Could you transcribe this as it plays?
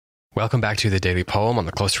Welcome back to the Daily Poem on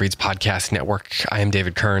the Close Reads Podcast Network. I am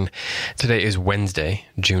David Kern. Today is Wednesday,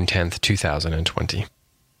 June 10th, 2020.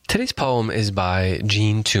 Today's poem is by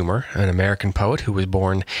Gene Toomer, an American poet who was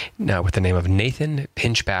born with the name of Nathan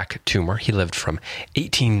Pinchback Toomer. He lived from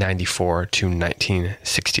 1894 to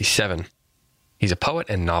 1967. He's a poet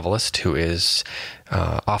and novelist who is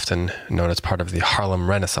often known as part of the Harlem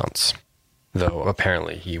Renaissance, though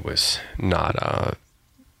apparently he was not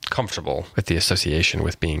comfortable with the association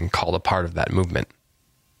with being called a part of that movement.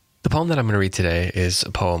 The poem that I'm going to read today is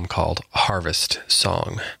a poem called Harvest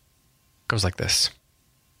Song. It goes like this.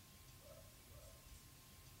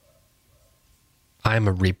 I am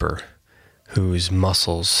a reaper whose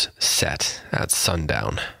muscles set at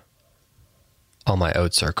sundown. All my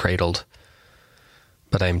oats are cradled,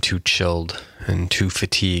 but I am too chilled and too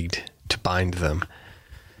fatigued to bind them,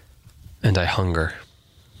 and I hunger.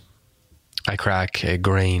 I crack a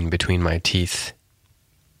grain between my teeth.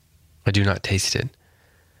 I do not taste it.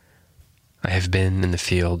 I have been in the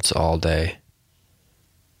fields all day.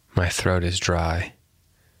 My throat is dry.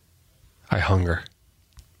 I hunger.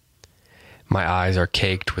 My eyes are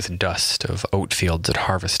caked with dust of oat fields at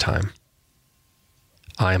harvest time.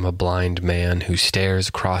 I am a blind man who stares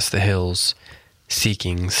across the hills,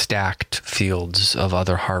 seeking stacked fields of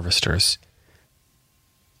other harvesters.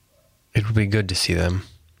 It would be good to see them.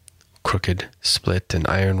 Crooked, split, and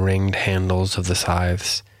iron-ringed handles of the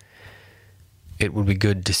scythes. It would be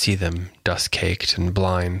good to see them dust-caked and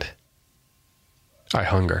blind. I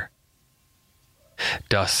hunger.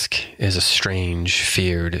 Dusk is a strange,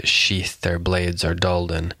 feared sheath their blades are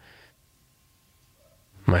dulled in.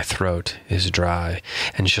 My throat is dry,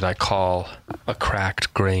 and should I call a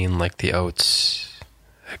cracked grain like the oats,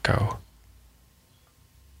 echo?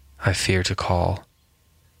 I fear to call.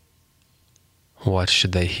 What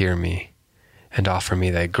should they hear me, and offer me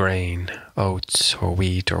that grain, oats, or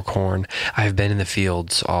wheat, or corn? I have been in the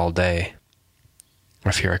fields all day. I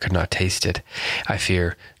fear I could not taste it. I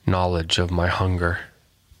fear knowledge of my hunger.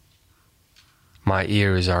 My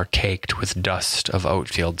ears are caked with dust of oat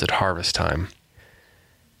fields at harvest time.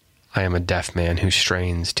 I am a deaf man who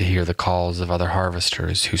strains to hear the calls of other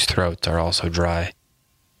harvesters whose throats are also dry.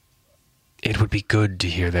 It would be good to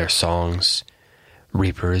hear their songs,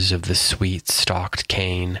 reapers of the sweet-stalked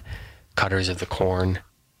cane, cutters of the corn.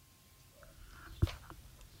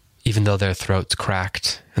 Even though their throats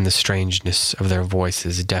cracked and the strangeness of their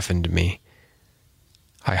voices deafened me,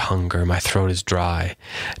 I hunger, my throat is dry.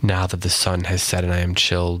 Now that the sun has set and I am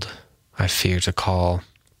chilled, I fear to call.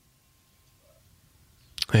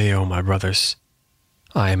 Ayo, my brothers,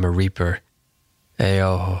 I am a reaper.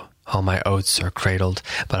 Ayo, all my oats are cradled,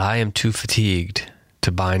 but I am too fatigued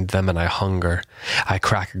to bind them, and I hunger. I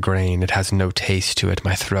crack a grain, it has no taste to it,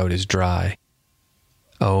 my throat is dry.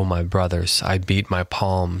 Oh, my brothers, I beat my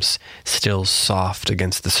palms, still soft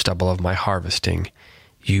against the stubble of my harvesting.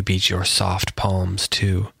 You beat your soft palms,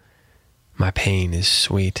 too. My pain is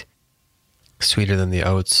sweet, sweeter than the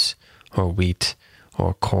oats, or wheat,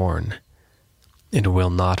 or corn. It will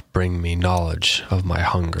not bring me knowledge of my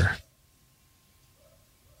hunger.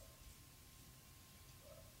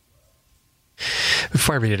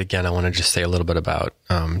 Before I read it again, I want to just say a little bit about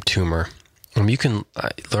Toomer. You can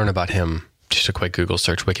learn about him, just a quick Google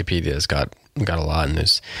search. Wikipedia has got a lot, and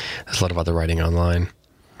there's a lot of other writing online.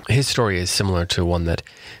 His story is similar to one that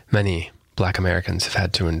many Black Americans have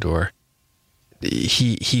had to endure.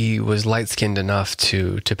 He was light-skinned enough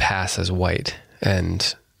to pass as white,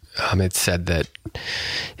 and it's said that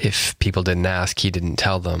if people didn't ask, he didn't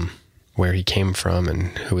tell them where he came from and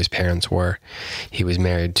who his parents were. He was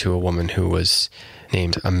married to a woman who was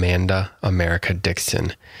named Amanda America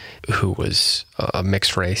Dixon, who was a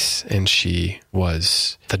mixed race, and she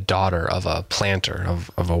was the daughter of a planter,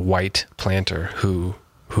 of a white planter who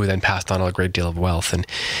then passed on a great deal of wealth. And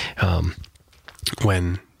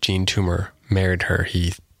when Gene Toomer married her,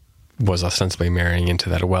 he was ostensibly marrying into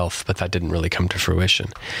that wealth, but that didn't really come to fruition.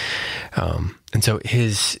 And so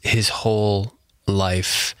his whole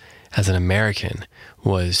life as an American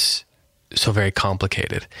was so very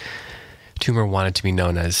complicated. Toomer wanted to be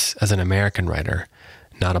known as an American writer,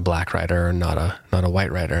 not a black writer, or not a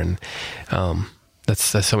white writer, and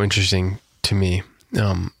that's so interesting to me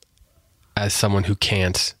as someone who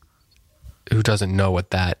doesn't know what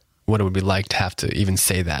it would be like to have to even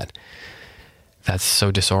say that. That's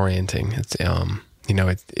so disorienting. It's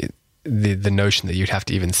the notion that you'd have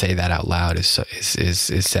to even say that out loud is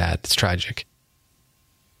sad. It's tragic.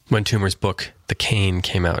 When Toomer's book, The Cane,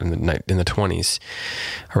 came out in the 20s,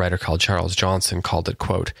 a writer called Charles Johnson called it,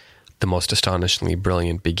 quote, the most astonishingly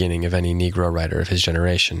brilliant beginning of any Negro writer of his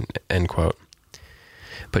generation, end quote.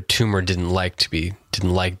 But Toomer didn't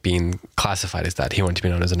like being classified as that. He wanted to be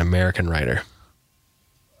known as an American writer.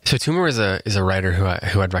 So Toomer is a writer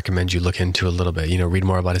who I'd recommend you look into a little bit. Read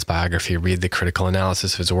more about his biography, read the critical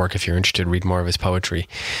analysis of his work. If you're interested, read more of his poetry,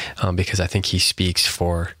 because I think he speaks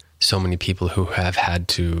for so many people who have had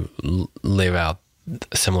to live out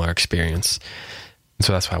a similar experience. And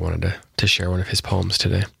so that's why I wanted to share one of his poems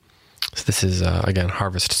today. So this is, again,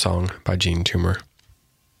 Harvest Song by Gene Toomer.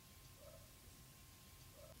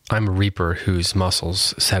 I'm a reaper whose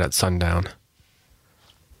muscles set at sundown.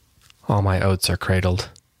 All my oats are cradled,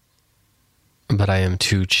 but I am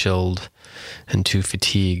too chilled and too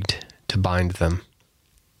fatigued to bind them.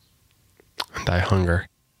 And I hunger.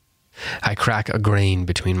 I crack a grain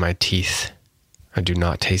between my teeth. I do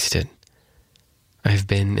not taste it. I have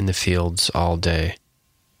been in the fields all day.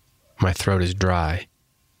 My throat is dry.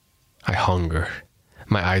 I hunger.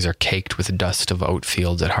 My eyes are caked with dust of oat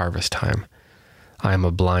fields at harvest time. I am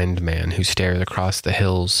a blind man who stares across the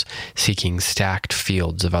hills, seeking stacked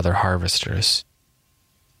fields of other harvesters.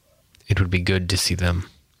 It would be good to see them,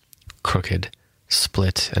 crooked,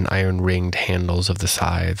 split, and iron-ringed handles of the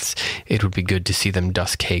scythes. It would be good to see them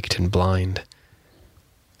dust-caked and blind.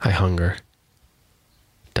 I hunger.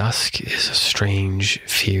 Dusk is a strange,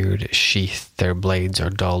 feared sheath their blades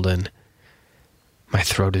are dulled in. My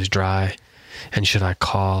throat is dry, and should I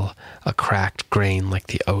call a cracked grain like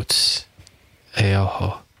the oats?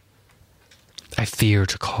 Eoho. I fear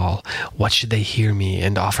to call. What should they hear me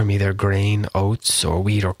and offer me their grain, oats, or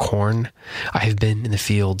wheat, or corn? I have been in the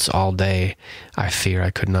fields all day. I fear I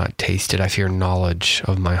could not taste it. I fear knowledge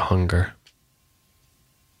of my hunger.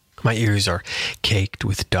 My ears are caked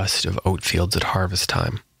with dust of oat fields at harvest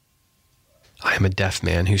time. I am a deaf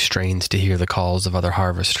man who strains to hear the calls of other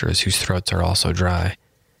harvesters whose throats are also dry.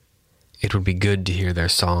 It would be good to hear their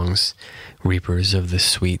songs, reapers of the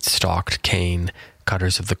sweet-stalked cane,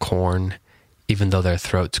 cutters of the corn, even though their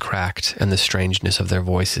throats cracked and the strangeness of their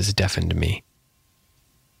voices deafened me.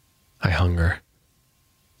 I hunger.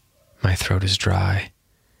 My throat is dry.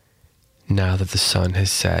 Now that the sun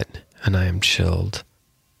has set and I am chilled,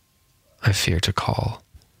 I fear to call.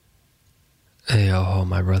 Eoho,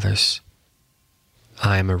 my brothers.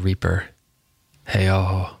 I am a reaper.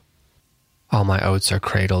 Eoho. All my oats are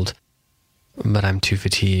cradled, but I'm too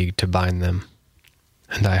fatigued to bind them,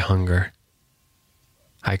 and I hunger.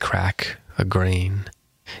 I crack a grain.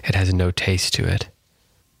 It has no taste to it.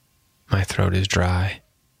 My throat is dry.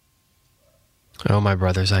 Oh, my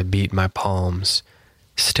brothers, I beat my palms,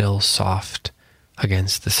 still soft,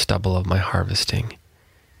 against the stubble of my harvesting.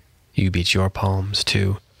 You beat your palms,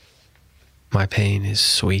 too. My pain is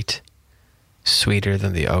sweet, sweeter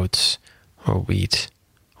than the oats, or wheat,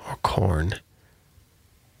 or corn.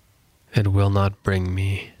 It will not bring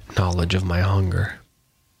me knowledge of my hunger.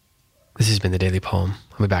 This has been the Daily Poem.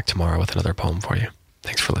 I'll be back tomorrow with another poem for you.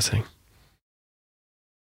 Thanks for listening.